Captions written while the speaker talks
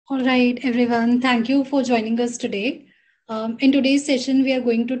All right, everyone. Thank you for joining us today. In today's session, we are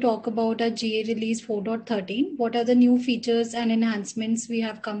going to talk about our GA release 4.13. What are the new features and enhancements we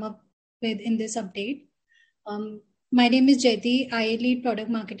have come up with in this update? My name is Jaiti. I lead product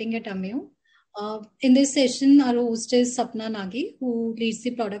marketing at Ameyo. In this session, our host is Sapna Nagi, who leads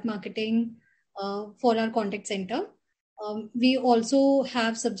the product marketing for our contact center. We also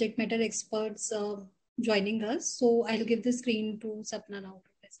have subject matter experts joining us. So I'll give the screen to Sapna now.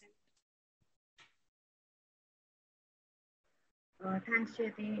 Thanks,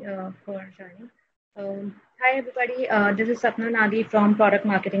 Jyoti, for joining. Hi, everybody. This is Sapna Nagi from Product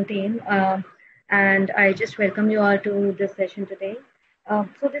Marketing team, and I just welcome you all to this session today.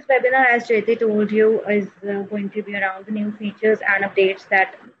 So this webinar, as Jyoti told you, is going to be around the new features and updates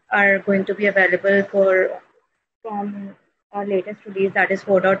that are going to be available from our latest release, that is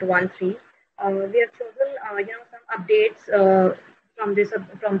 4.13. We have chosen, some updates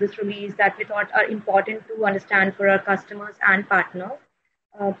from this release that we thought are important to understand for our customers and partners.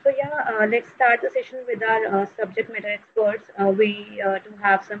 Let's start the session with our subject matter experts. We do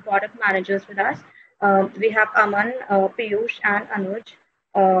have some product managers with us. We have Aman, Peeyoos, and Anuj,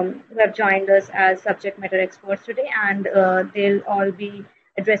 who have joined us as subject matter experts today, and they'll all be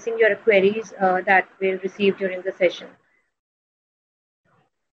addressing your queries that we'll receive during the session.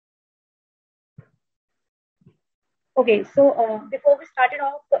 Okay, so before we start it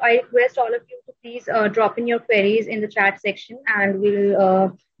off, I request all of you to please drop in your queries in the chat section, and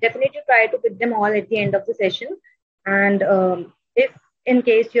we'll definitely try to pick them all at the end of the session. And if in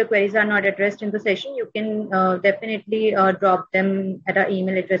case your queries are not addressed in the session, you can definitely drop them at our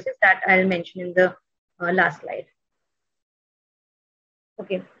email addresses that I'll mention in the last slide.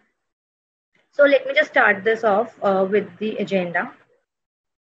 Okay, so let me just start this off with the agenda.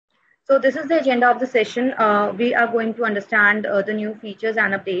 So this is the agenda of the session. We are going to understand the new features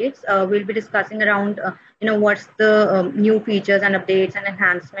and updates. We'll be discussing around, what's the new features and updates and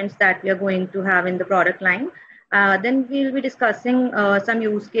enhancements that we are going to have in the product line. Then we'll be discussing some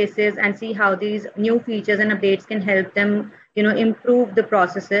use cases and see how these new features and updates can help them, improve the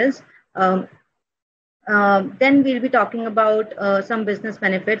processes. Then we'll be talking about some business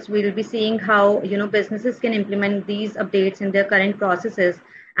benefits. We'll be seeing how, businesses can implement these updates in their current processes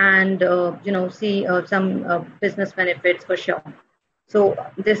and see some business benefits for sure. So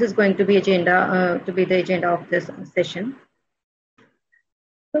this is going to be the agenda of this session.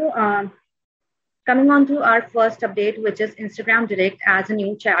 So coming on to our first update, which is Instagram Direct as a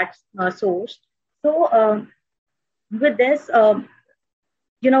new chat source. So with this,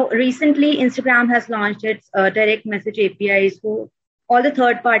 recently Instagram has launched its direct message APIs for all the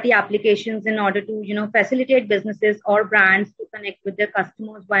third-party applications in order to, facilitate businesses or brands to connect with their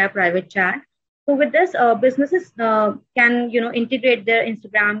customers via private chat. So with this, businesses can, integrate their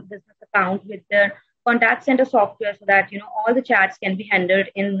Instagram business account with their contact center software so that, all the chats can be handled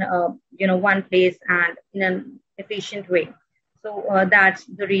in, one place and in an efficient way. So that's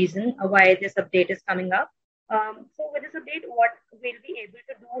the reason why this update is coming up. So with this update, what we'll be able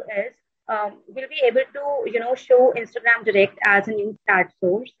to do is we'll be able to, show Instagram Direct as a new chat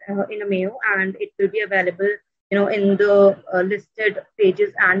source in Ameyo, and it will be available, in the listed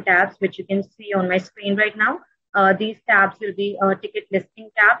pages and tabs, which you can see on my screen right now. These tabs will be ticket listing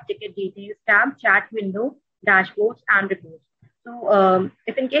tab, ticket details tab, chat window, dashboards, and reports. So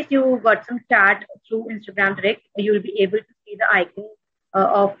if in case you got some chat through Instagram Direct, you will be able to see the icon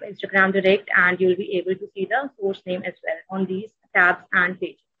of Instagram Direct, and you'll be able to see the source name as well on these tabs and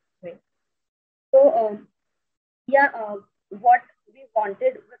pages. Right. So what we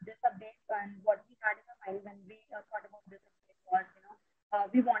wanted with this update and what we had in our mind when we thought about this update was,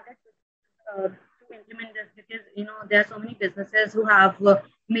 we wanted to implement this because there are so many businesses who have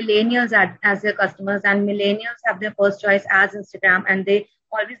millennials as their customers, and millennials have their first choice as Instagram, and they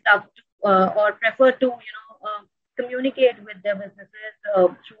always love to or prefer to communicate with their businesses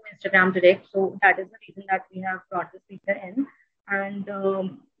through Instagram Direct. So that is the reason that we have brought this feature in. And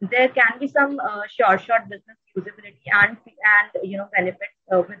there can be some short business usability and benefits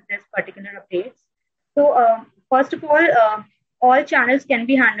with this particular updates. So first of all channels can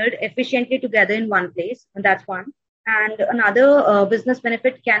be handled efficiently together in one place, and that's one. And another business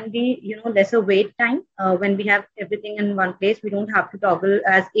benefit can be lesser wait time when we have everything in one place. We don't have to toggle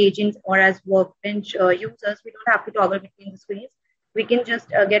as agents or as workbench users. We don't have to toggle between the screens. We can just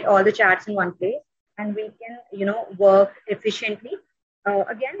get all the chats in one place, and we can work efficiently.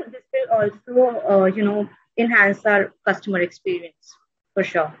 Again, this will also enhance our customer experience for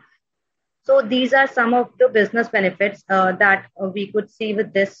sure. So these are some of the business benefits that we could see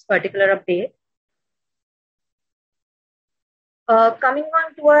with this particular update. Coming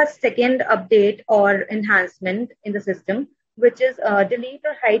on to our second update or enhancement in the system, which is delete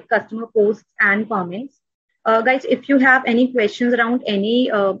or hide customer posts and comments. Guys, if you have any questions around any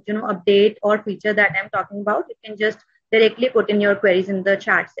update or feature that I'm talking about, you can just directly put in your queries in the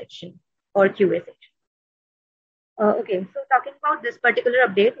chat section or QA section. Okay, so talking about this particular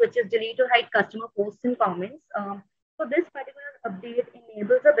update, which is delete or hide customer posts and comments. So this particular update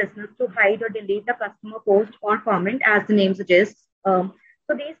enables a business to hide or delete a customer post or comment, as the name suggests. So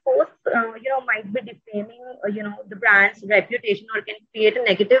these posts, might be defaming, the brand's reputation or can create a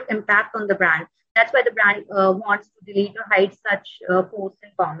negative impact on the brand. That's why the brand wants to delete or hide such posts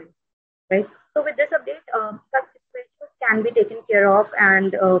and comments, right? So with this update, such situations can be taken care of,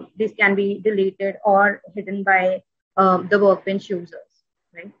 and these can be deleted or hidden by the workbench users,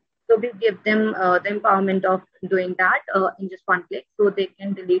 right? So we give them the empowerment of doing that in just one click, so they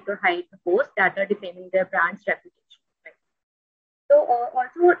can delete or hide the posts that are defaming their brand's reputation. Right? So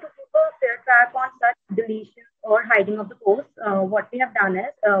also to keep a fair track on such deletions or hiding of the posts, what we have done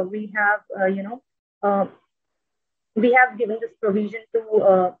is we have we have given this provision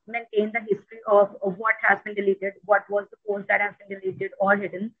to maintain the history of what has been deleted, what was the post that has been deleted or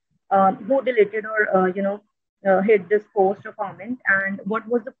hidden, who deleted or hid this post or comment, and what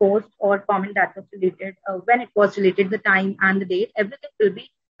was the post or comment that was deleted, when it was deleted, the time and the date. Everything will be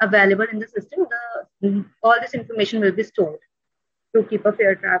available in the system. All this information will be stored to keep a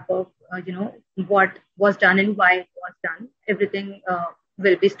fair track of what was done and why it was done. Everything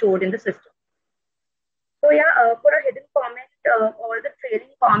will be stored in the system. So yeah, for a hidden comment, all the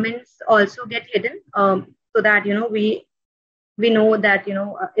trailing comments also get hidden, so that we know that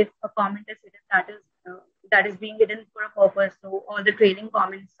if a comment is hidden, that is being hidden for a purpose. So all the trailing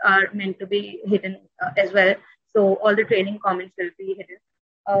comments are meant to be hidden as well. So all the trailing comments will be hidden.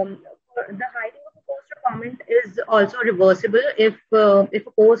 The hiding of a post or comment is also reversible if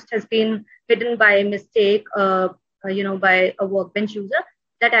a post has been hidden by mistake, by a workbench user.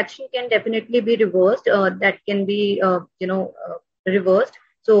 That action can definitely be reversed. That can be reversed.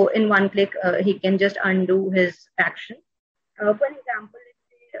 So in one click, he can just undo his action. For example,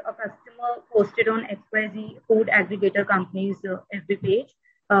 if a customer posted on XYZ food aggregator company's FB page.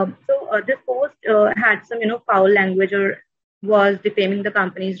 So this post had some foul language or was defaming the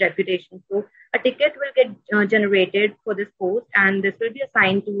company's reputation. So a ticket will get generated for this post, and this will be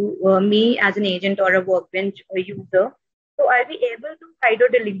assigned to me as an agent or a workbench user. So I'll be able to hide or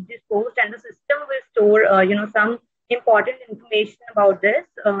delete this post, and the system will store, some important information about this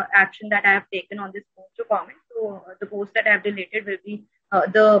action that I have taken on this post or comment. So the post that I have deleted will be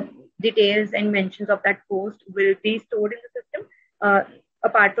the details and mentions of that post will be stored in the system.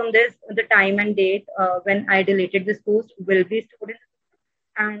 Apart from this, the time and date when I deleted this post will be stored in the system,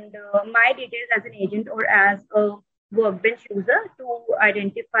 and my details as an agent or as a workbench user to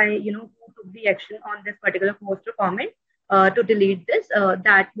identify, who took the action on this particular post or comment. To delete this,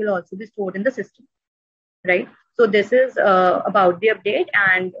 that will also be stored in the system, right? So this is about the update,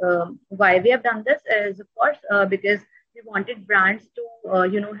 and why we have done this is, of course, because we wanted brands to,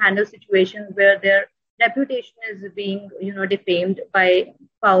 handle situations where their reputation is being, defamed by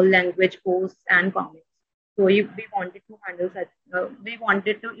foul language posts and comments. So we wanted to handle such, we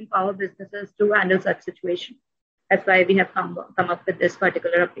wanted to empower businesses to handle such situations. That's why we have come up with this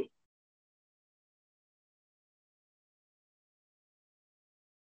particular update.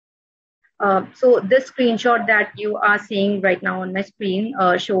 So this screenshot that you are seeing right now on my screen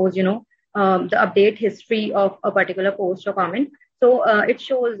shows, the update history of a particular post or comment. So it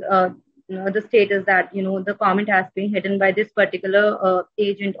shows the status that, the comment has been hidden by this particular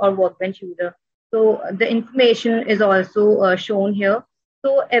agent or workbench user. So the information is also shown here.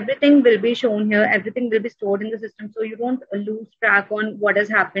 So everything will be shown here. Everything will be stored in the system. So you don't lose track on what has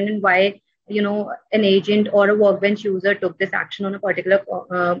happened and why, an agent or a workbench user took this action on a particular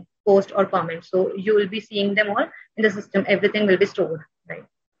post or comment. So you will be seeing them all in the system. Everything will be stored, right?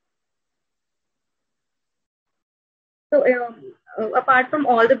 So apart from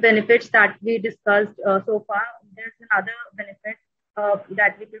all the benefits that we discussed so far, there's another benefit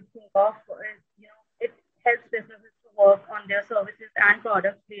that we could think of is, it helps businesses to work on their services and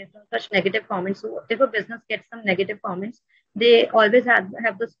products based on such negative comments. So if a business gets some negative comments, they always have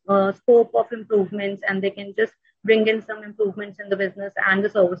the scope of improvements, and they can just bring in some improvements in the business and the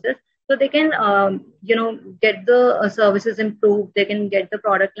services. So they can, get the services improved. They can get the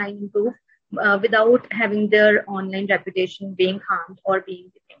product line improved without having their online reputation being harmed or being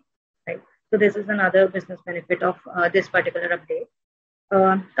defamed, right? So this is another business benefit of this particular update.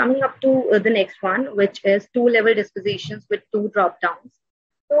 Coming up to the next one, which is two-level dispositions with two drop downs.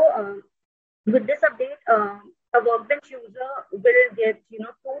 So with this update, a workbench user will get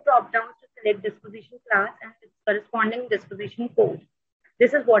two drop downs to select disposition class and its corresponding disposition code.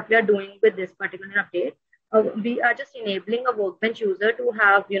 This is what we are doing with this particular update. We are just enabling a workbench user to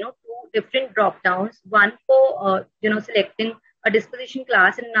have two different drop downs, one for selecting a disposition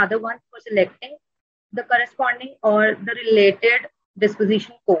class and another one for selecting the corresponding or the related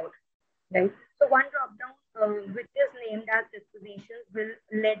disposition code, right? So one drop down which is named as dispositions will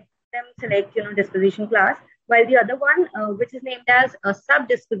let them select disposition class, while the other one which is named as sub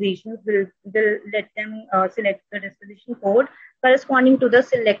dispositions will let them select the disposition code corresponding to the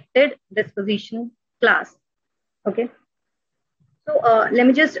selected disposition class. Okay. So let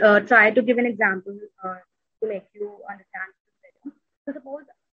me just try to give an example to make you understand this better. So suppose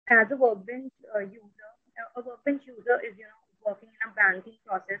as a workbench user is working in a banking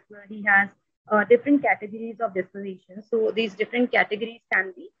process where he has different categories of dispositions. So these different categories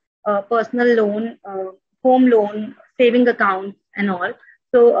can be personal loan, home loan, saving accounts, and all.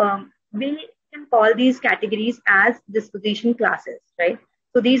 So we can call these categories as disposition classes, right?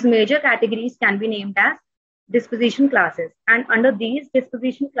 So these major categories can be named as disposition classes, and under these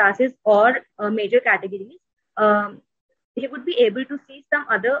disposition classes or major categories, he would be able to see some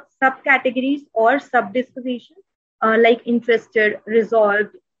other subcategories or sub-dispositions like interested, resolved,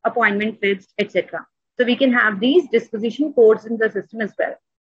 appointment fixed, etc. So we can have these disposition codes in the system as well.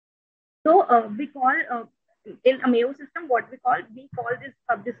 So we call in Ameyo system we call these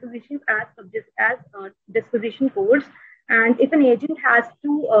sub-dispositions as disposition codes. And if an agent has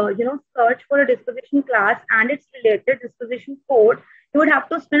to search for a disposition class and its related disposition code, you would have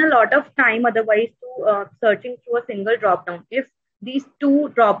to spend a lot of time otherwise to searching through a single drop down. If these two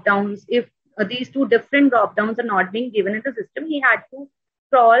drop downs, if these two different drop downs are not being given in the system, he had to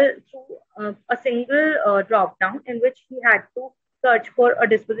scroll through a single drop down in which he had to search for a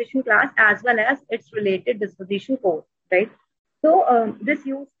disposition class as well as its related disposition code, right? So this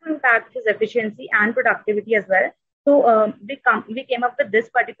used to impact his efficiency and productivity as well. So we came up with this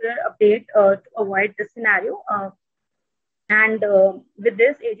particular update to avoid this scenario. And with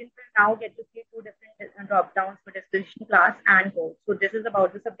this, agent will now get to see two different drop downs for disposition class and code. So this is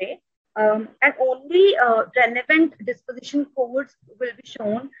about this update. And only relevant disposition codes will be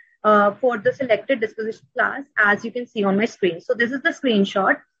shown for the selected disposition class, as you can see on my screen. So this is the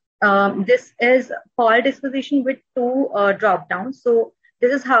screenshot. This is call disposition with two drop downs. So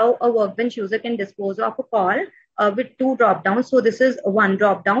this is how a workbench user can dispose of a call with two drop downs. So this is one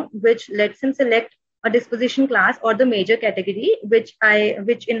drop down which lets him select a disposition class or the major category, which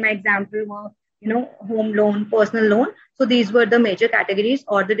in my example were home loan, personal loan. So these were the major categories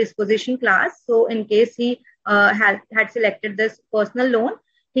or the disposition class. So in case he had selected this personal loan,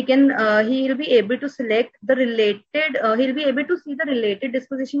 he'll be able to select the related. He'll be able to see the related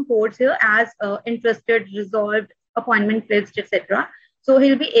disposition codes here as interested, resolved, appointment fixed, etc. So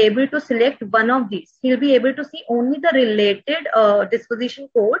he'll be able to select one of these. He'll be able to see only the related disposition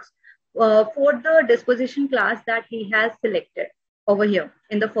codes for the disposition class that he has selected over here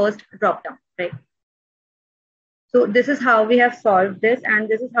in the first drop down, right? So this is how we have solved this, and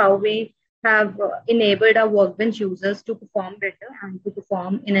this is how we have enabled our workbench users to perform better and to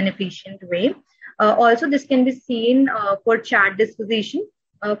perform in an efficient way. Also, this can be seen for chat disposition.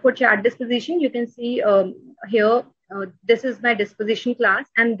 For chat disposition, you can see here, this is my disposition class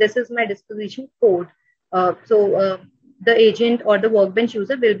and this is my disposition code. So the agent or the workbench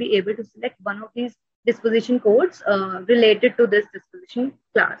user will be able to select one of these disposition codes related to this disposition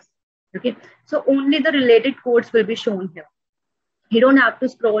class. Okay, so only the related codes will be shown here. He don't have to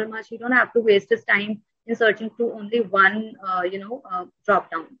scroll much. He don't have to waste his time in searching through only one,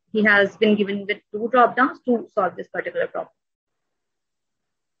 drop down. He has been given with two drop downs to solve this particular problem.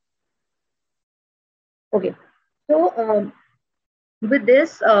 Okay, so with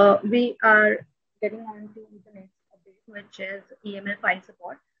this, we are getting on to the next update, which is EML file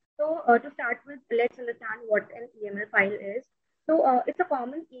support. So to start with, let's understand what an EML file is. So it's a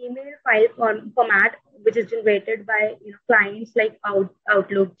common email file format which is generated by clients like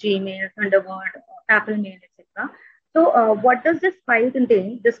Outlook, Gmail, Thunderbird, Apple Mail, etc. So what does this file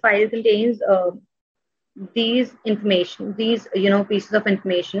contain? This file contains these information, these pieces of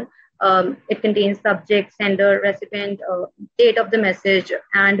information. It contains subject, sender, recipient, date of the message,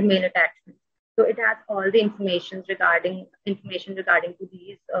 and mail attachment. So it has all the information regarding to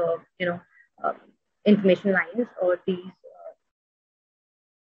these information lines or these.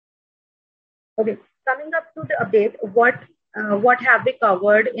 Okay, coming up to the update, what have we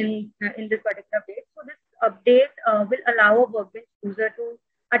covered in this particular update? So this update will allow a workbench user to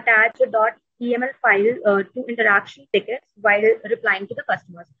attach a .eml file to interaction tickets while replying to the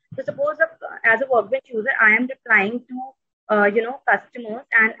customers. So suppose as a workbench user, I am replying to customers,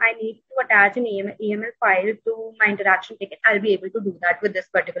 and I need to attach an EML file to my interaction ticket. I'll be able to do that with this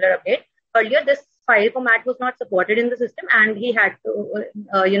particular update. Earlier, this file format was not supported in the system, and he had to,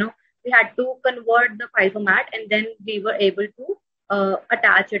 we had to convert the file format, and then we were able to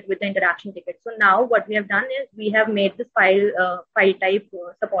attach it with the interaction ticket. So now what we have done is we have made this file type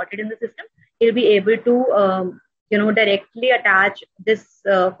supported in the system. He'll be able to directly attach this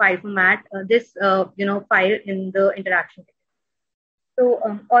file format, this file in the interaction ticket.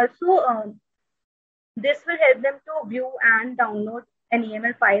 So also this will help them to view and download an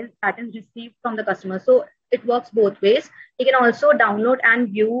EML file that is received from the customer. So it works both ways. He can also download and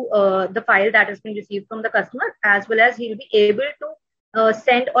view the file that has been received from the customer, as well as he'll be able to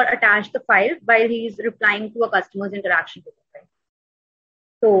send or attach the file while he's replying to a customer's interaction with the file.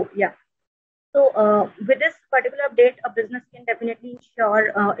 So yeah. So with this particular update, a business can definitely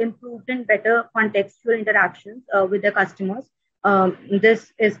ensure improved and better contextual interactions with their customers.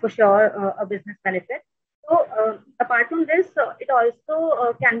 This is for sure a business benefit. So apart from this, it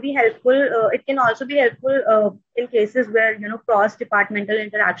also can be helpful. It can also be helpful in cases where cross-departmental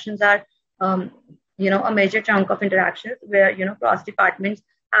interactions are a major chunk of interactions where cross departments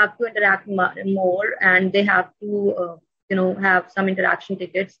have to interact more, and they have to have some interaction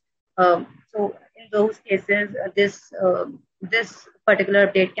tickets. So in those cases, this particular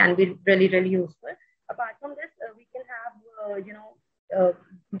update can be really, really useful. Apart from this, we can have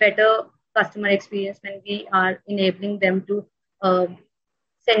better customer experience when we are enabling them to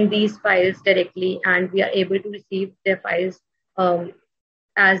send these files directly, and we are able to receive their files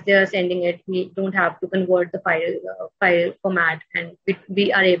as they are sending it. We don't have to convert the file format, and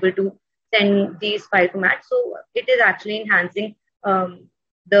we are able to send these file formats. So it is actually enhancing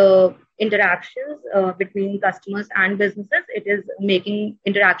the interactions between customers and businesses. It is making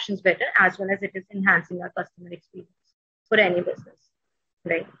interactions better, as well as it is enhancing our customer experience for any business,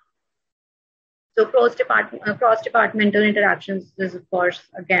 right? So cross-departmental interactions is, of course,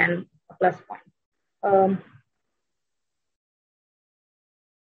 again, a plus point.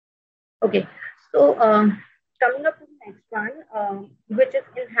 Okay, so coming up to the next one, which is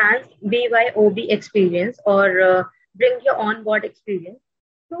enhanced BYOB experience, or bring your on-board experience.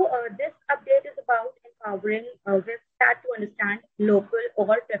 So this update is about empowering website to understand local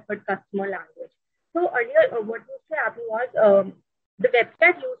or preferred customer language. So earlier, what used to happen was the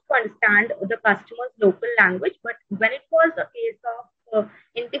website used to understand the customer's local language, but when it was a case of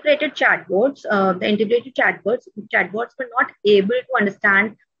integrated chatbots, the integrated chatbots were not able to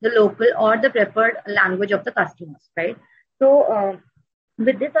understand the local or the preferred language of the customers, right? So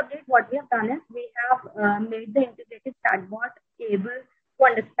with this update, what we have done is we have made the integrated chatbot able to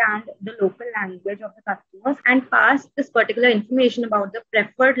understand the local language of the customers and pass this particular information about the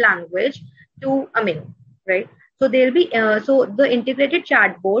preferred language to Ameyo, right? So they'll be so the integrated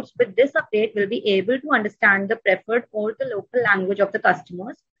chatbots with this update will be able to understand the preferred or the local language of the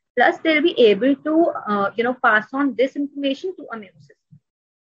customers. Plus, they'll be able to pass on this information to Ameyo system.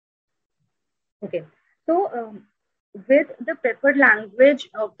 Okay, so with the preferred language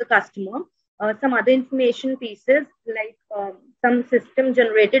of the customer, some other information pieces like some system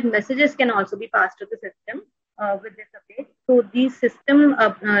generated messages can also be passed to the system with this update. So these system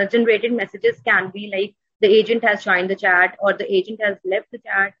generated messages can be like the agent has joined the chat, or the agent has left the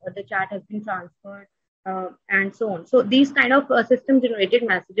chat, or the chat has been transferred, and so on. So these kind of system generated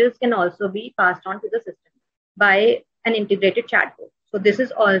messages can also be passed on to the system by an integrated chatbot. So this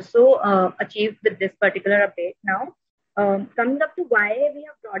is also achieved with this particular update. Now, coming up to why we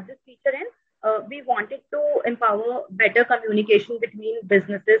have brought this feature in, we wanted to empower better communication between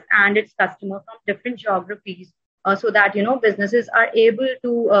businesses and its customers from different geographies, so that businesses are able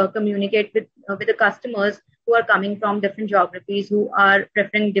to communicate with the customers who are coming from different geographies, who are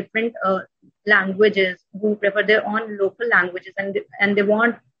preferring different languages, who prefer their own local languages, and they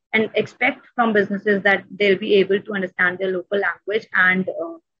want and expect from businesses that they'll be able to understand their local language and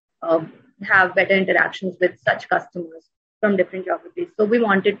have better interactions with such customers from different geographies. So we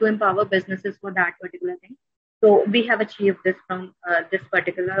wanted to empower businesses for that particular thing. So we have achieved this from this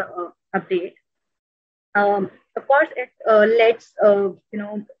particular update. Of course, it lets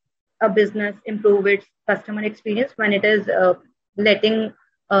a business improve its customer experience when it is letting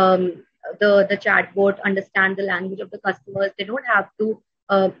the chatbot understand the language of the customers. They don't have to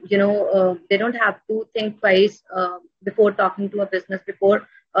they don't have to think twice before talking to a business, before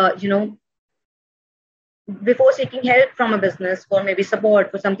before seeking help from a business for maybe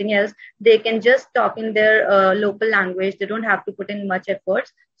support for something else, they can just talk in their local language. They don't have to put in much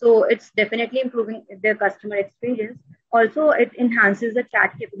efforts. So it's definitely improving their customer experience. Also, it enhances the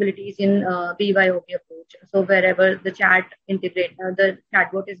chat capabilities in BYOB approach. So wherever the the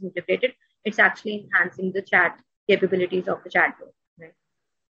chatbot is integrated, it's actually enhancing the chat capabilities of the chatbot. Right?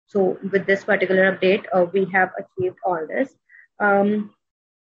 So with this particular update, we have achieved all this.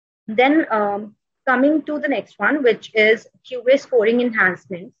 Then coming to the next one, which is QA scoring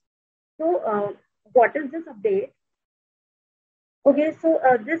enhancements. So what is this update? Okay, so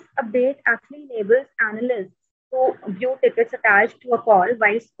this update actually enables analysts to view tickets attached to a call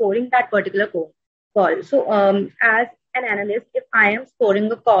while scoring that particular call. So as an analyst, if I am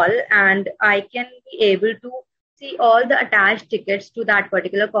scoring a call and I can be able to see all the attached tickets to that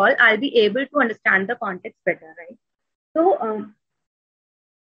particular call, I'll be able to understand the context better, right? So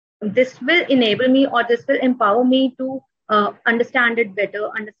this will enable me, or this will empower me to understand it better,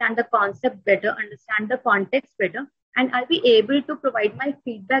 understand the concept better, understand the context better, and I'll be able to provide my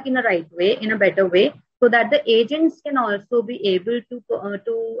feedback in a right way, in a better way, so that the agents can also be able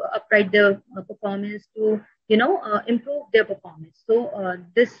to upright their performance, to improve their performance. So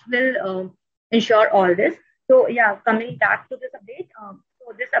this will ensure all this. So yeah, coming back to this update,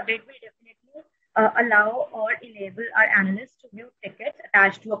 so this update will definitely allow or enable our analysts to view tickets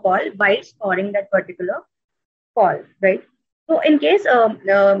attached to a call while scoring that particular call, right? So in case,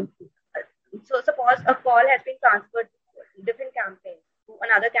 so suppose a call has been transferred to different campaigns, to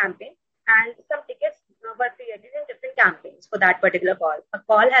another campaign, and some tickets were created in different campaigns for that particular call. A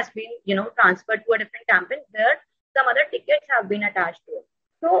call has been, transferred to a different campaign where some other tickets have been attached to it.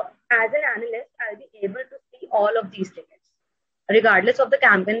 So as an analyst, I'll be able to see all of these tickets, regardless of the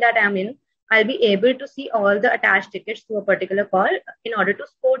campaign that I'm in. I'll be able to see all the attached tickets to a particular call in order to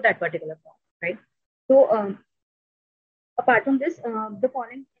score that particular call, right? So apart from this, the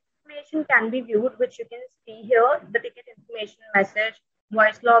following information can be viewed, which you can see here: the ticket information, message,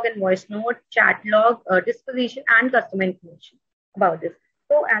 voice log and voice note, chat log, disposition, and customer information about this.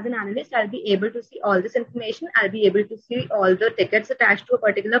 So as an analyst, I'll be able to see all this information. I'll be able to see all the tickets attached to a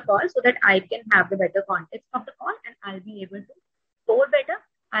particular call, so that I can have the better context of the call, and I'll be able to score better.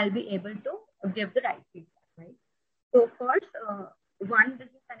 I'll be able to give the right feedback, right? So of course, one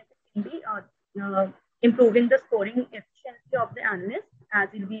business benefit can be improving the scoring efficiency of the analyst, as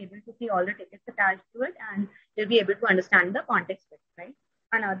he'll be able to see all the tickets attached to it, and he'll be able to understand the context, right?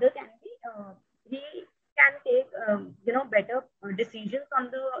 Another can be he can take better decisions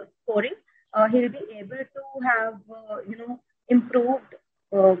on the scoring. He'll be able to have improved.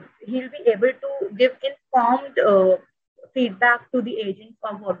 He'll be able to give informed feedback to the agents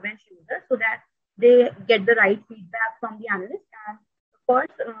or workbench users, so that they get the right feedback from the analyst, and of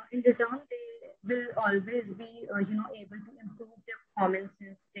course, in return, they will always be able to improve their performance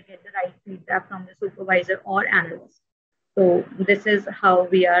since they get the right feedback from the supervisor or analyst. So this is how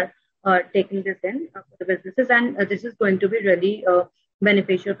we are taking this in for the businesses, and this is going to be really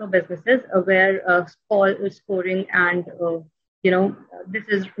beneficial for businesses where scoring and this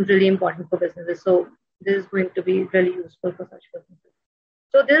is really important for businesses. So this is going to be really useful for such businesses.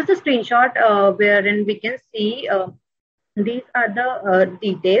 So this is a screenshot wherein we can see these are the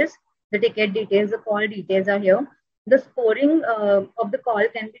details, the ticket details, the call details are here. The scoring of the call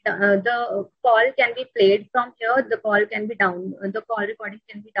can be the call can be played from here. The call can be the call recording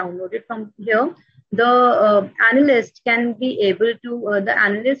can be downloaded from here. The analyst can be able to the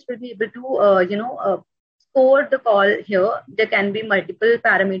analyst will be able to score the call here. There can be multiple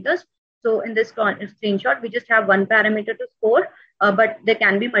parameters. So in this screenshot, we just have one parameter to score, but there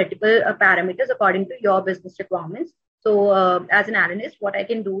can be multiple parameters according to your business requirements. So as an analyst, what I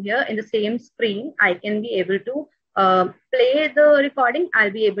can do here in the same screen, I can be able to play the recording. I'll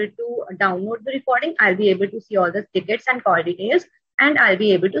be able to download the recording. I'll be able to see all the tickets and call details, and I'll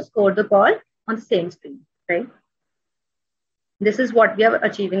be able to score the call on the same screen, right? This is what we are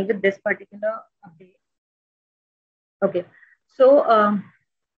achieving with this particular update. Okay, so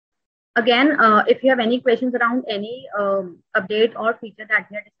again, if you have any questions around any update or feature that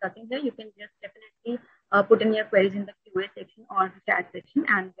we are discussing here, you can just definitely put in your queries in the QA section or the chat section,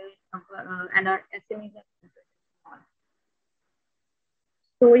 and our SMEs are.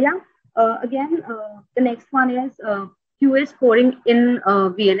 So yeah, again, the next one is QA scoring in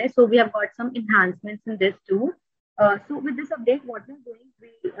VLA. So we have got some enhancements in this too. So with this update, what we're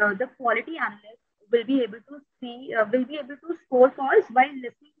doing, the quality analyst will be able to score calls while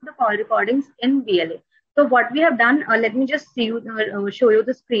listening to the call recordings in VLA. So what we have done, let me just show you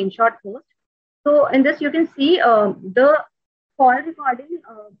the screenshot first. So in this, you can see the call recording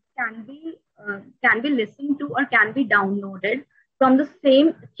can be can be listened to or can be downloaded from the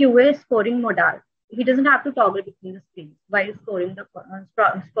same QA scoring modal. He doesn't have to toggle between the screens while scoring this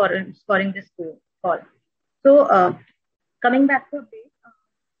call. So coming back to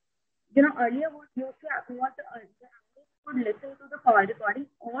this, earlier what used to happen was the analyst would listen to the call recording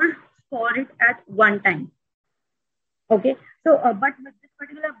or score it at one time. Okay, so but with this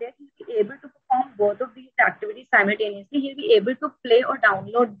particular update, he'll be able to perform both of these activities simultaneously. He'll be able to play or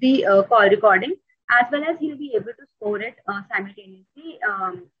download the call recording, as well as he'll be able to store it simultaneously.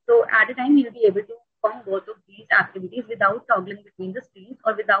 So at a time, he'll be able to perform both of these activities without toggling between the screens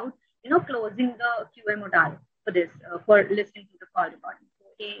or without closing the QA modal for this for listening to the call recording. So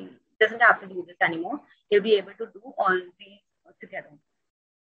he doesn't have to do this anymore. He'll be able to do all these together.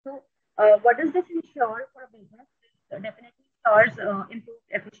 So what does this ensure for a business? Definitely ensures improved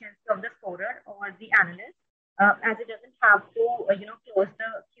efficiency of the scorer or the analyst, as it doesn't have to close the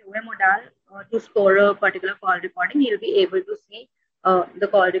QA modal to score a particular call recording. He'll be able to see the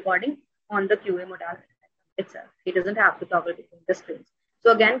call recording on the QA modal itself. He doesn't have to toggle between the screens.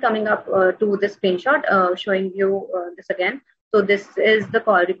 So again, coming up to the screenshot, showing you this again. So this is the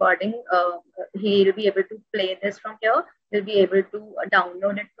call recording. He'll be able to play this from here. He'll be able to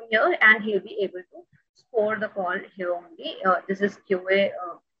download it from here, and he'll be able to score the call here only. This is QA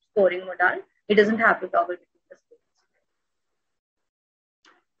scoring modal. It doesn't have to toggle between the screens.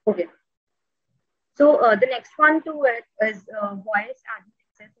 Okay. So the next one to it is voice admin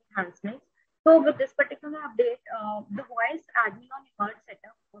access enhancements. So with this particular update, the voice admin on Emerge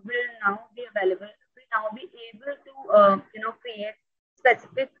setup will now be available. Will now be able to create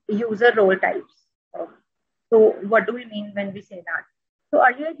specific user role types. So what do we mean when we say that? So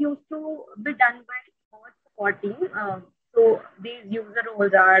earlier it used to be done by Emerge support team. So these user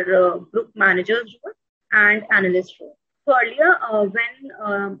roles are group managers role and analyst role. So earlier,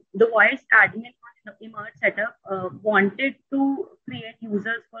 when the voice admin on Emerge setup wanted to create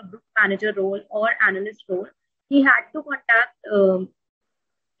users for group manager role or analyst role, he had to contact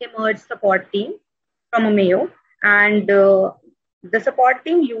Emerge support team from Ameyo, and the support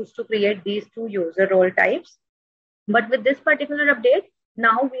team used to create these two user role types. But with this particular update,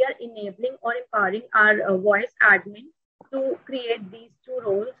 now we are enabling or empowering our voice admin to create these two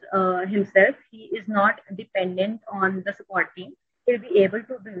roles himself. He is not dependent on the support team. He'll be able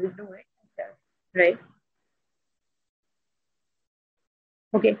to do it himself, right?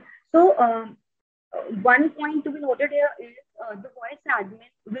 Okay, so one point to be noted here is the voice admin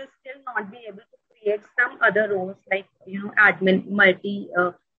will still not be able to create some other roles like admin, multi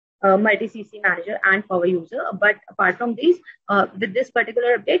CC manager and power user. But apart from these, with this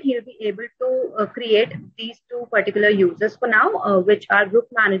particular update, he'll be able to create these two particular users for now, which are group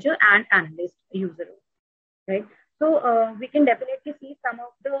manager and analyst user, right? So we can definitely see some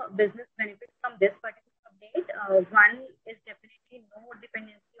of the business benefits from this particular update. One is definitely no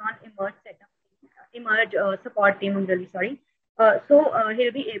dependency on Emerge setup, Emerge support team. I'm really sorry. So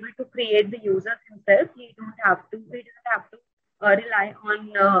he'll be able to create the users himself. He doesn't have to rely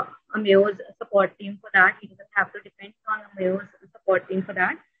on Ameyo's support team for that. He doesn't have to depend on Ameyo's support team for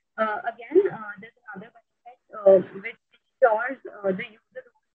that. Again, there's another benefit which ensures the user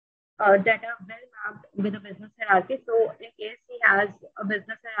that are well mapped with a business hierarchy. So in case he has a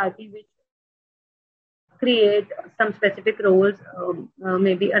business hierarchy which create some specific roles,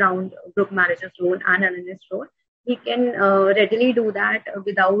 maybe around group manager's role and analyst role, he can readily do that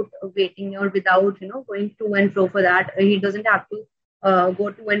without waiting or without going to and fro for that. He doesn't have to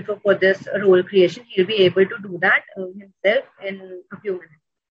go to and fro for this role creation. He'll be able to do that himself in a few minutes,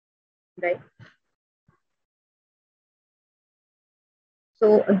 right?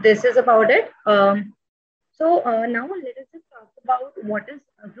 So this is about it. So now let us just talk about what is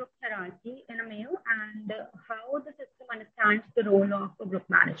a group hierarchy in Ameyo and how the system understands the role of a group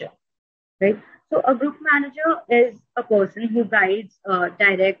manager. Right. So a group manager is a person who guides,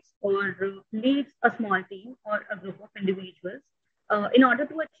 directs, or leads a small team or a group of individuals in order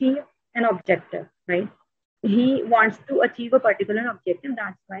to achieve an objective. Right. He wants to achieve a particular objective.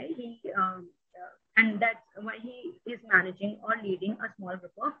 That's why and that's why he is managing or leading a small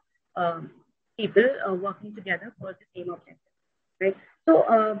group of people working together for the same objective. Right.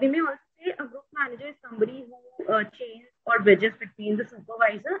 So we may also say a group manager is somebody who changes or bridges between the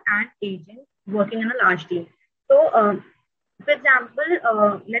supervisor and agent working in a large team. So, for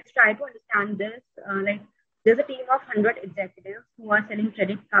example, let's try to understand this. Like, there's a team of 100 executives who are selling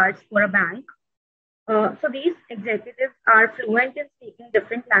credit cards for a bank. So these executives are fluent in speaking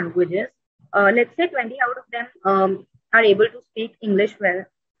different languages. Let's say 20 out of them are able to speak English well.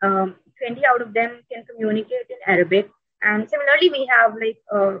 20 out of them can communicate in Arabic. And similarly, we have like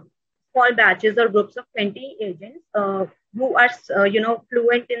small batches or groups of 20 agents who are,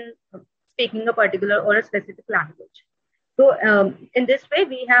 fluent in speaking a particular or a specific language. So in this way,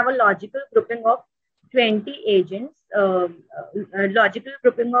 we have a logical grouping of 20 agents, logical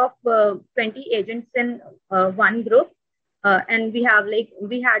grouping of 20 agents in one group. And we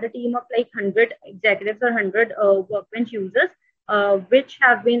had a team of like 100 executives or 100 workbench users, which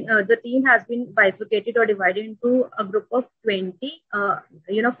have been, the team has been bifurcated or divided into a group of 20,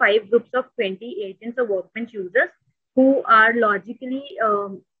 5 groups of 20 agents or workbench users who are logically,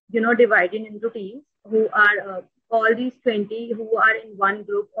 divided into teams, who are all these 20 who are in one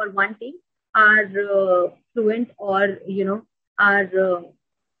group or one team are fluent or, are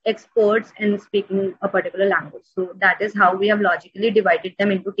experts in speaking a particular language. So that is how we have logically divided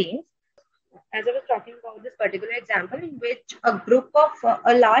them into teams. As I was talking about this particular example, in which a group of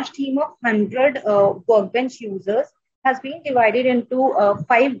a large team of 100 workbench users has been divided into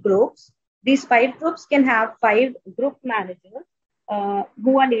 5 groups. These 5 groups can have 5 group managers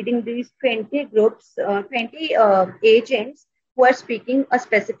who are leading these 20 groups, 20 agents who are speaking a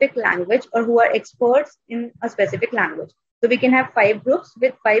specific language or who are experts in a specific language. So we can have 5 groups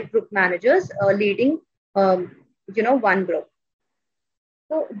with 5 group managers leading, one group.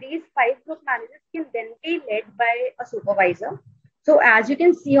 So these 5 group managers can then be led by a supervisor. So as you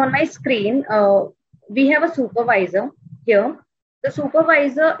can see on my screen, we have a supervisor here. The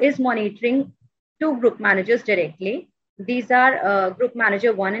supervisor is monitoring 2 group managers directly. These are group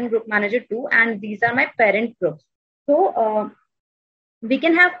manager 1 and group manager 2, and these are my parent groups. So we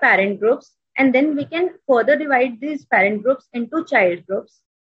can have parent groups, and then we can further divide these parent groups into child groups.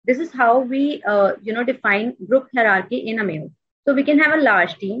 This is how we, define group hierarchy in Ameyo. So we can have a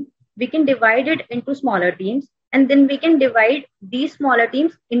large team, we can divide it into smaller teams, and then we can divide these smaller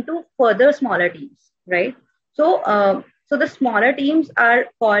teams into further smaller teams, right? So, so the smaller teams are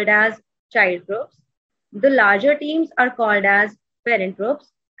called as child groups. The larger teams are called as parent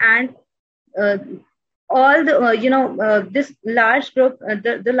groups, and all the this large group,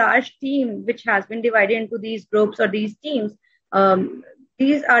 the large team which has been divided into these groups or these teams,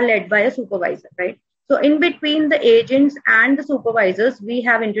 these are led by a supervisor, right? So in between the agents and the supervisors, we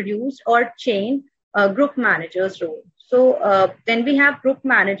have introduced or chain group managers role. So then we have group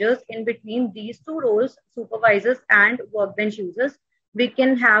managers in between these 2 roles, supervisors and workbench users. We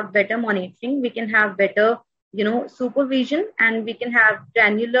can have better monitoring, we can have better, supervision, and we can have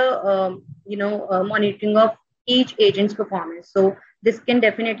granular, monitoring of each agent's performance. So this can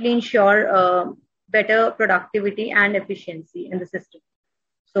definitely ensure better productivity and efficiency in the system.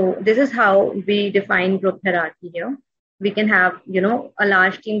 So this is how we define group hierarchy here. We can have, a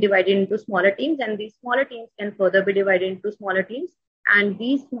large team divided into smaller teams, and these smaller teams can further be divided into smaller teams. And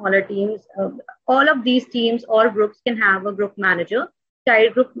these smaller teams, all of these teams or groups can have a group manager.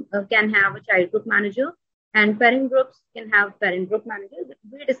 Child group can have a child group manager, and parent groups can have parent group managers.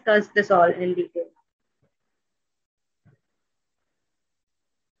 We discussed this all in detail.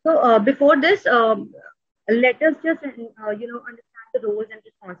 So before this, let us just, understand the roles and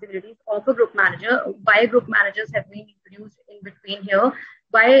responsibilities of a group manager. Why group managers have been introduced in between here?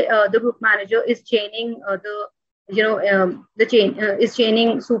 Why the group manager is chaining the chain is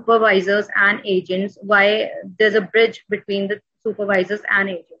chaining supervisors and agents? Why there's a bridge between the supervisors and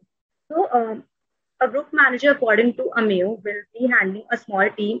agents? So a group manager, according to Ameyo, will be handling a small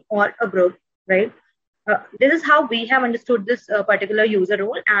team or a group, right? This is how we have understood this particular user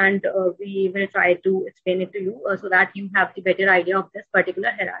role, and we will try to explain it to you so that you have the better idea of this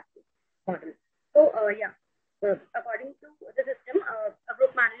particular hierarchy model. So according to the system, a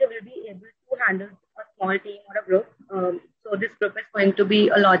group manager will be able to handle a small team or a group. So this group is going to be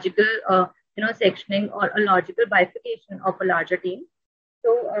a logical, sectioning or a logical bifurcation of a larger team.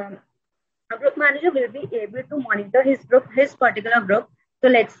 So a group manager will be able to monitor his group, his particular group. So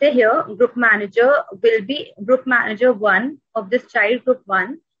let's say here, group manager 1 of this child group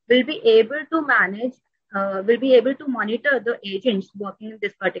 1 will be able to manage, will be able to monitor the agents working in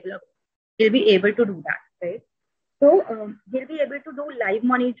this particular group. He'll be able to do that, right? So he'll be able to do live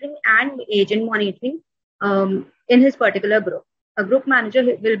monitoring and agent monitoring in his particular group. A group manager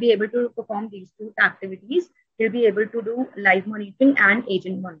will be able to perform these 2 activities. He'll be able to do live monitoring and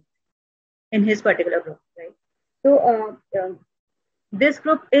agent monitoring in his particular group, right? So this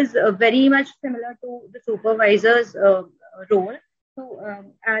group is very much similar to the supervisor's role. So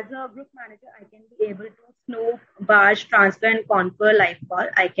as a group manager, I can be able to snoop, barge, transfer, and confer live call.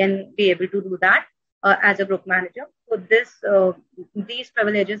 I can be able to do that as a group manager. So these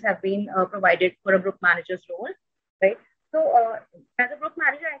privileges have been provided for a group manager's role, right? So as a group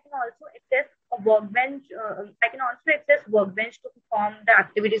manager, I can also access a workbench. I can also access workbench to perform the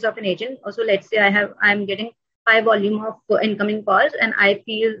activities of an agent. Also, let's say I'm getting high volume of incoming calls, and I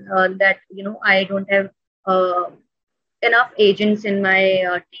feel that I don't have enough agents in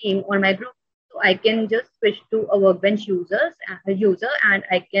my team or my group, so I can just switch to a workbench user, and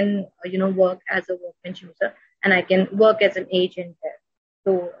I can work as a workbench user, and I can work as an agent there.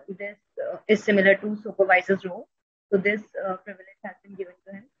 So this is similar to supervisor's role. So this privilege has been given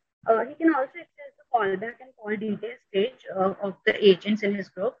to him. He can also access the callback and call details stage of the agents in his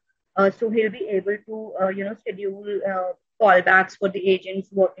group. So he'll be able to schedule callbacks for the agents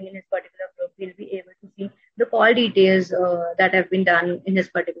working in his particular group. He'll be able to see the call details that have been done in his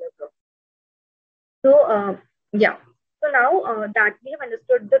particular group. So yeah. So now that we have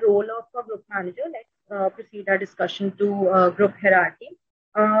understood the role of a group manager, let's proceed our discussion to group hierarchy.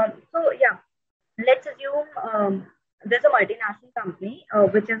 So yeah, let's assume there's a multinational company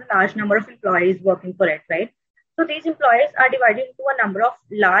which has a large number of employees working for it, right? So these employees are divided into a number of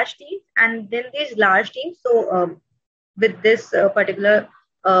large teams, and then these large teams. So with this particular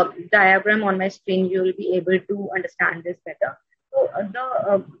diagram on my screen, you will be able to understand this better. So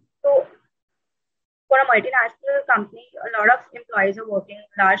so for a multinational company, a lot of employees are working,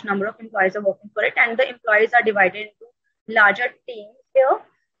 large number of employees are working for it, and the employees are divided into larger teams here.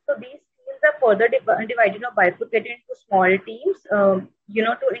 So these teams are further divided or bifurcated into small teams,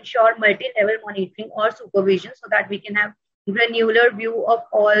 to ensure multi-level monitoring or supervision, so that we can have granular view of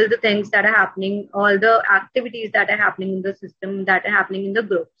all the things that are happening, all the activities that are happening in the system, that are happening in the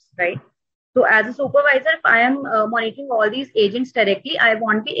groups, right? So as a supervisor, if I am monitoring all these agents directly, I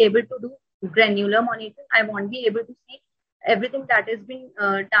won't be able to do granular monitoring. I won't be able to see everything that has been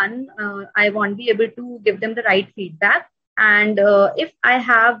done. I won't be able to give them the right feedback. And if I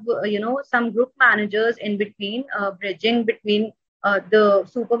have, some group managers in between, bridging between the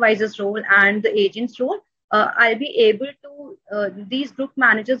supervisor's role and the agent's role, I'll be able to, these group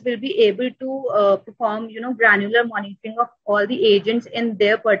managers will be able to perform, granular monitoring of all the agents in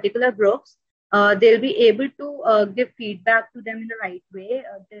their particular groups. They'll be able to give feedback to them in the right way.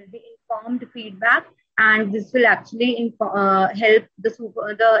 There'll be informed feedback, and this will actually help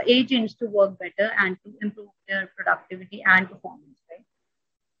the agents to work better and to improve their productivity and performance, right?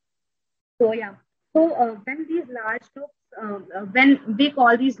 So yeah. So when these large groups, when we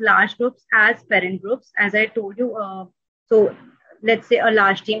call these large groups as parent groups, as I told you, so let's say a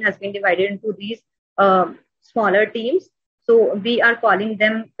large team has been divided into these smaller teams. So we are calling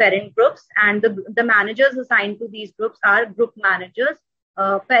them parent groups, and the managers assigned to these groups are group managers,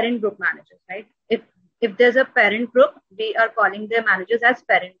 parent group managers, right? If there's a parent group, we are calling their managers as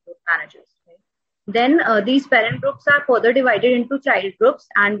parent group managers. Right? Then these parent groups are further divided into child groups,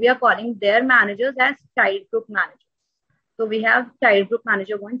 and we are calling their managers as child group managers. So we have child group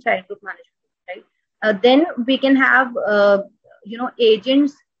manager 1, child group manager 2, right? Then we can have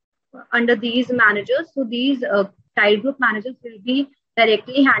agents under these managers. So these child group managers will be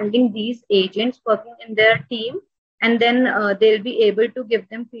directly handling these agents working in their team, and then they'll be able to give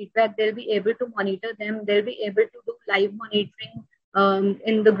them feedback. They'll be able to monitor them. They'll be able to do live monitoring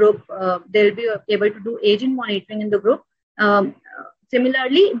in the group. They'll be able to do agent monitoring in the group.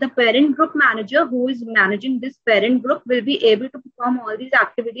 Similarly, the parent group manager who is managing this parent group will be able to perform all these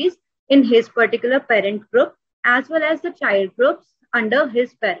activities in his particular parent group, as well as the child groups under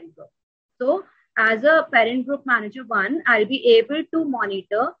his parent group. So as a parent group manager 1, I'll be able to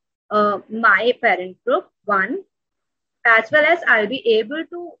monitor my parent group 1, as well as I'll be able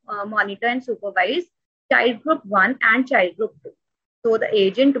to monitor and supervise child group 1 and child group 2. So the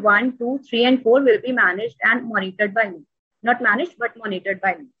agent 1, 2, 3, and 4 will be managed and monitored by me. Not managed, but monitored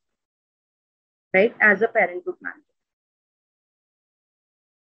by me, right? As a parent group manager.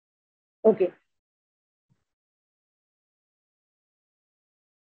 Okay.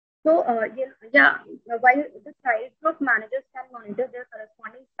 So, while the child group managers can monitor their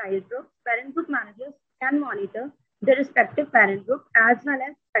corresponding child groups, parent group managers can monitor the respective parent group as well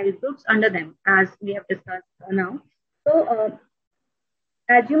as child groups under them, as we have discussed now. So,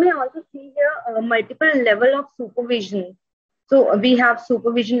 as you may also see here, multiple level of supervision. So we have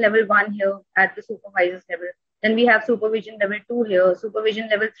supervision level 1 here at the supervisor's level. Then we have supervision level 2 here, supervision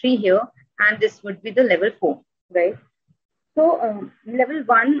level 3 here, and this would be the level 4, right? So level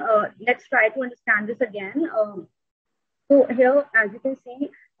 1, let's try to understand this again. So here, as you can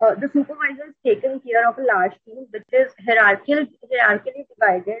see, the supervisor is taking care of a large team, which is hierarchically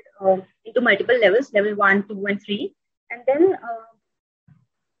divided into multiple levels, level 1, 2, and 3. And then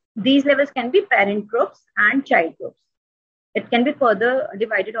these levels can be parent groups and child groups. It can be further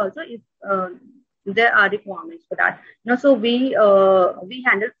divided also if there are requirements for that. So we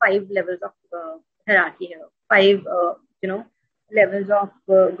handle 5 levels of hierarchy here, 5 levels of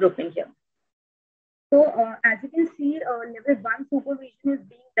grouping here. So as you can see, level 1 supervision is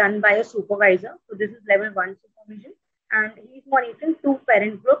being done by a supervisor. So this is level 1 supervision, and he's monitoring 2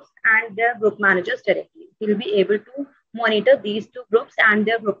 parent groups and their group managers directly. He'll be able to monitor these 2 groups and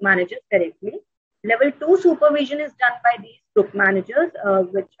their group managers directly. Level 2 supervision is done by these group managers,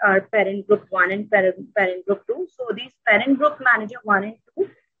 which are parent group 1 and parent group 2. So these parent group manager 1 and 2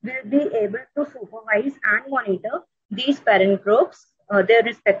 will be able to supervise and monitor these parent groups, their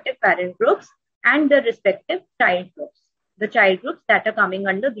respective parent groups, and the respective child groups, the child groups that are coming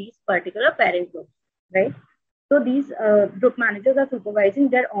under these particular parent groups, right? So these group managers are supervising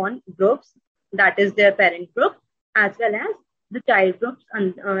their own groups, that is their parent group, as well as the child groups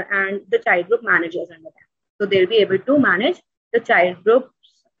and the child group managers under them. So they'll be able to manage the child groups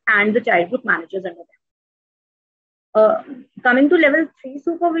and the child group managers under them. Coming to level 3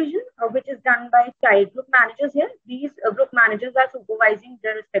 supervision, which is done by child group managers here. These group managers are supervising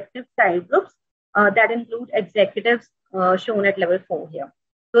their respective child groups that include executives shown at level 4 here.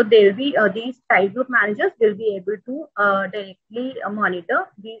 So they'll be these child group managers will be able to directly monitor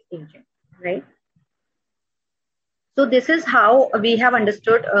these agents, right? So this is how we have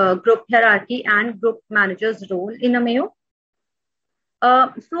understood group hierarchy and group managers' role in Ameyo.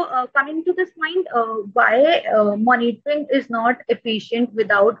 So coming to this point, why monitoring is not efficient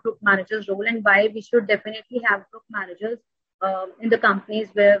without group managers' role, and why we should definitely have group managers in the companies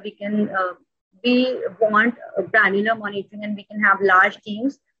where we can we want granular monitoring and we can have large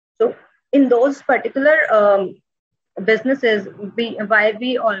teams. So in those particular businesses, why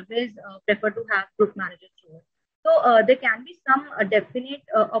we always prefer to have group managers' role. So there can be some definite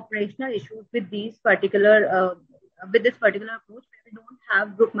operational issues with these particular with this particular approach, where we don't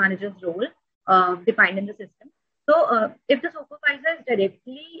have group managers' role defined in the system. So if the supervisor is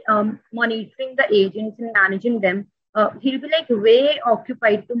directly monitoring the agents and managing them, he'll be like way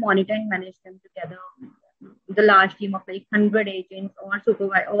occupied to monitor and manage them together. The large team of like 100 agents or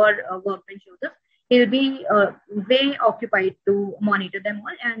supervisor or workbench users, he'll be way occupied to monitor them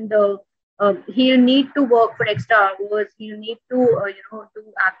all, and he'll need to work for extra hours. He'll need to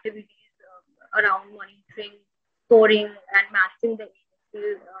do activities around monitoring, scoring, and managing the agents.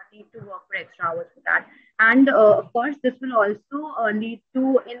 He'll need to work for extra hours for that. And of course, this will also lead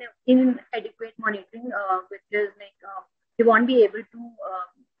to inadequate monitoring, which is like he won't be able to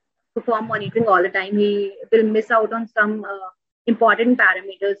perform monitoring all the time. He will miss out on some important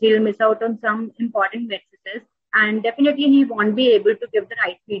parameters. He'll miss out on some important matrices, and definitely he won't be able to give the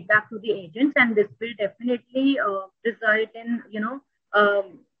right feedback to the agents, and this will definitely result in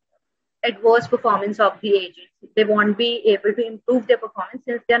adverse performance of the agents. They won't be able to improve their performance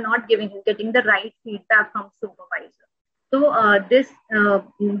since they're not getting the right feedback from supervisor. So this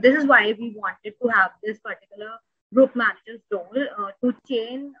is why we wanted to have this particular group manager's role to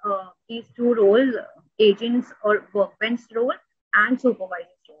chain these 2 roles, agents or workbench role and supervisor's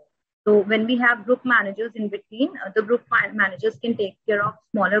role. So when we have group managers in between, the group managers can take care of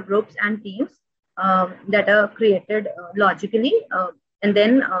smaller groups and teams that are created logically, and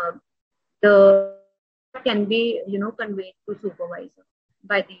then the can be conveyed to supervisor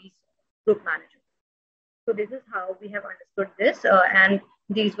by these group managers. So this is how we have understood this, and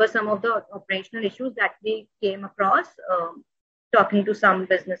these were some of the operational issues that we came across talking to some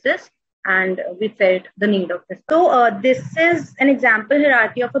businesses, and we felt the need of this. So this is an example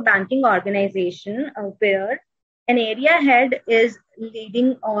hierarchy of a banking organization where an area head is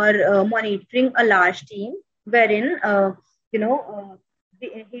leading or monitoring a large team, wherein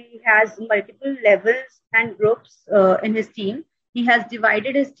he has multiple levels and groups in his team. He has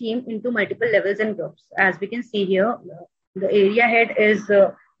divided his team into multiple levels and groups. As we can see here, the area head is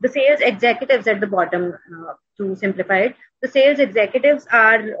the sales executives at the bottom. To simplify it, the sales executives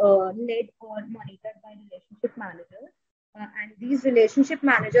are led or monitored by relationship managers. And these relationship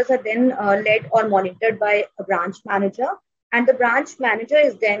managers are then led or monitored by a branch manager. And the branch manager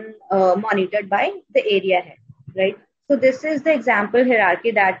is then monitored by the area head, right? So this is the example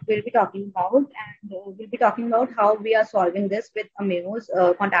hierarchy that we'll be talking about, and we'll be talking about how we are solving this with Ameyo's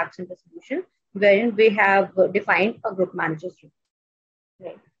contact center solution, wherein we have defined a group manager's role.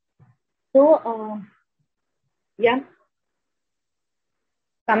 Right. So, yeah,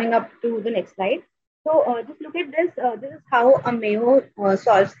 coming up to the next slide. So just look at this. This is how Ameyo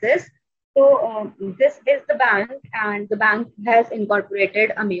solves this. So this is the bank, and the bank has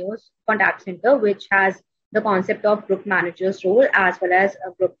incorporated Ameyo's contact center, which has the concept of group manager's role as well as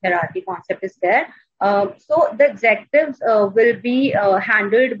a group hierarchy concept is there. So the executives will be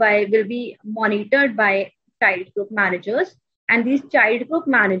monitored by child group managers, and these child group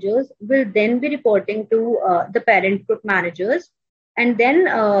managers will then be reporting to the parent group managers, and then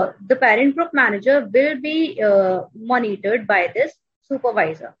the parent group manager will be monitored by this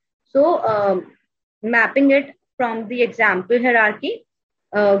supervisor. So mapping it from the example hierarchy,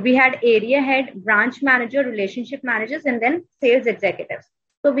 we had area head, branch manager, relationship managers, and then sales executives.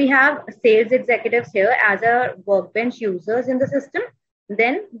 So we have sales executives here as a workbench users in the system.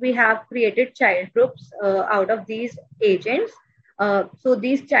 Then we have created child groups out of these agents. So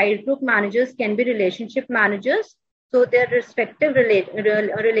these child group managers can be relationship managers. So their respective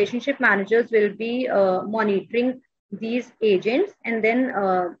relationship managers will be monitoring these agents, and then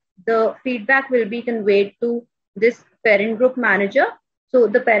the feedback will be conveyed to this parent group manager. So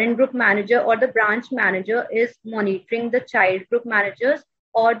the parent group manager or the branch manager is monitoring the child group managers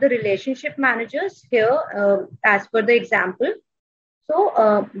or the relationship managers here, as per the example.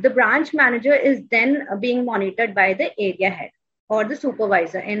 So the branch manager is then being monitored by the area head or the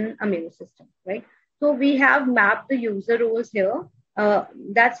supervisor in Ameyo system, right? So we have mapped the user roles here.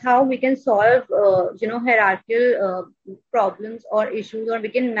 That's how we can solve, hierarchical problems or issues, or we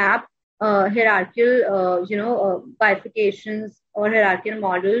can map hierarchical, bifurcations or hierarchical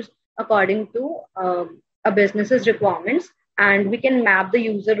models according to a business's requirements, and we can map the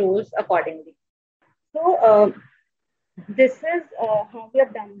user roles accordingly. So this is how we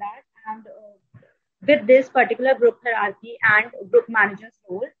have done that, and with this particular group hierarchy and group manager's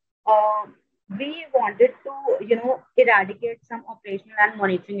role, we wanted to, eradicate some operational and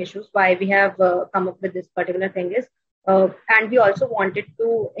monitoring issues. Why we have come up with this particular thing is, and we also wanted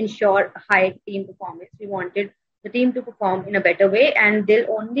to ensure high team performance. We wanted the team to perform in a better way, and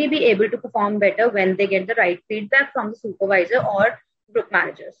they'll only be able to perform better when they get the right feedback from the supervisor or group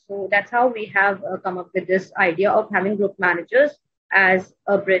managers. So that's how we have come up with this idea of having group managers as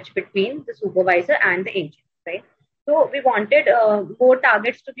a bridge between the supervisor and the agent, right? So we wanted more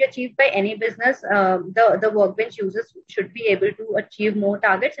targets to be achieved by any business. The workbench users should be able to achieve more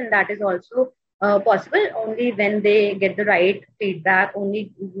targets, and that is also possible only when they get the right feedback,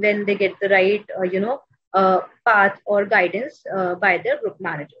 only when they get the right, path or guidance by their group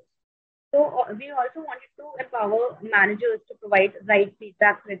managers. So we also wanted to empower managers to provide right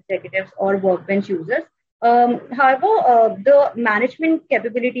feedback to executives or workbench users. However, the management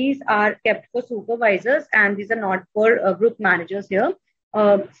capabilities are kept for supervisors, and these are not for group managers here.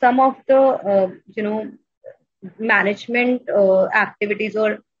 Some of the, management activities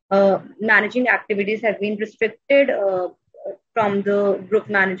or managing activities have been restricted from the group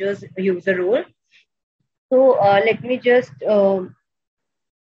manager's user role. So let me just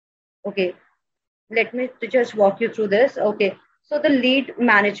okay, let me just walk you through this. Okay, so the lead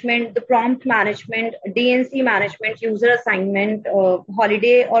management, the prompt management, DNC management, user assignment,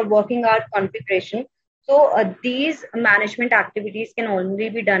 holiday or working hour configuration. So these management activities can only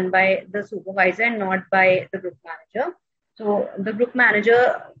be done by the supervisor and not by the group manager. So the group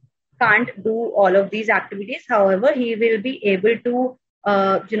manager can't do all of these activities. However, he will be able to,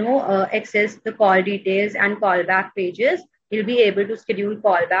 access the call details and callback pages. He'll be able to schedule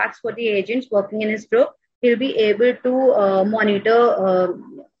callbacks for the agents working in his group. He'll be able to monitor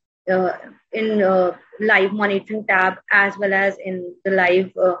in live monitoring tab, as well as in the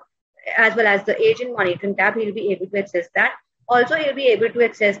live, as well as the agent monitoring tab. He'll be able to access that. Also, he'll be able to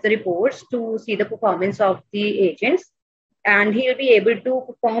access the reports to see the performance of the agents, and he'll be able to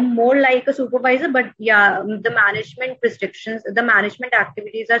perform more like a supervisor. But yeah, the management restrictions, the management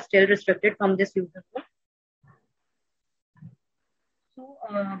activities are still restricted from this user group. So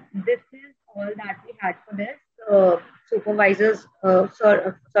this is all that we had for this supervisors,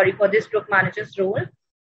 sorry, for this group manager's role.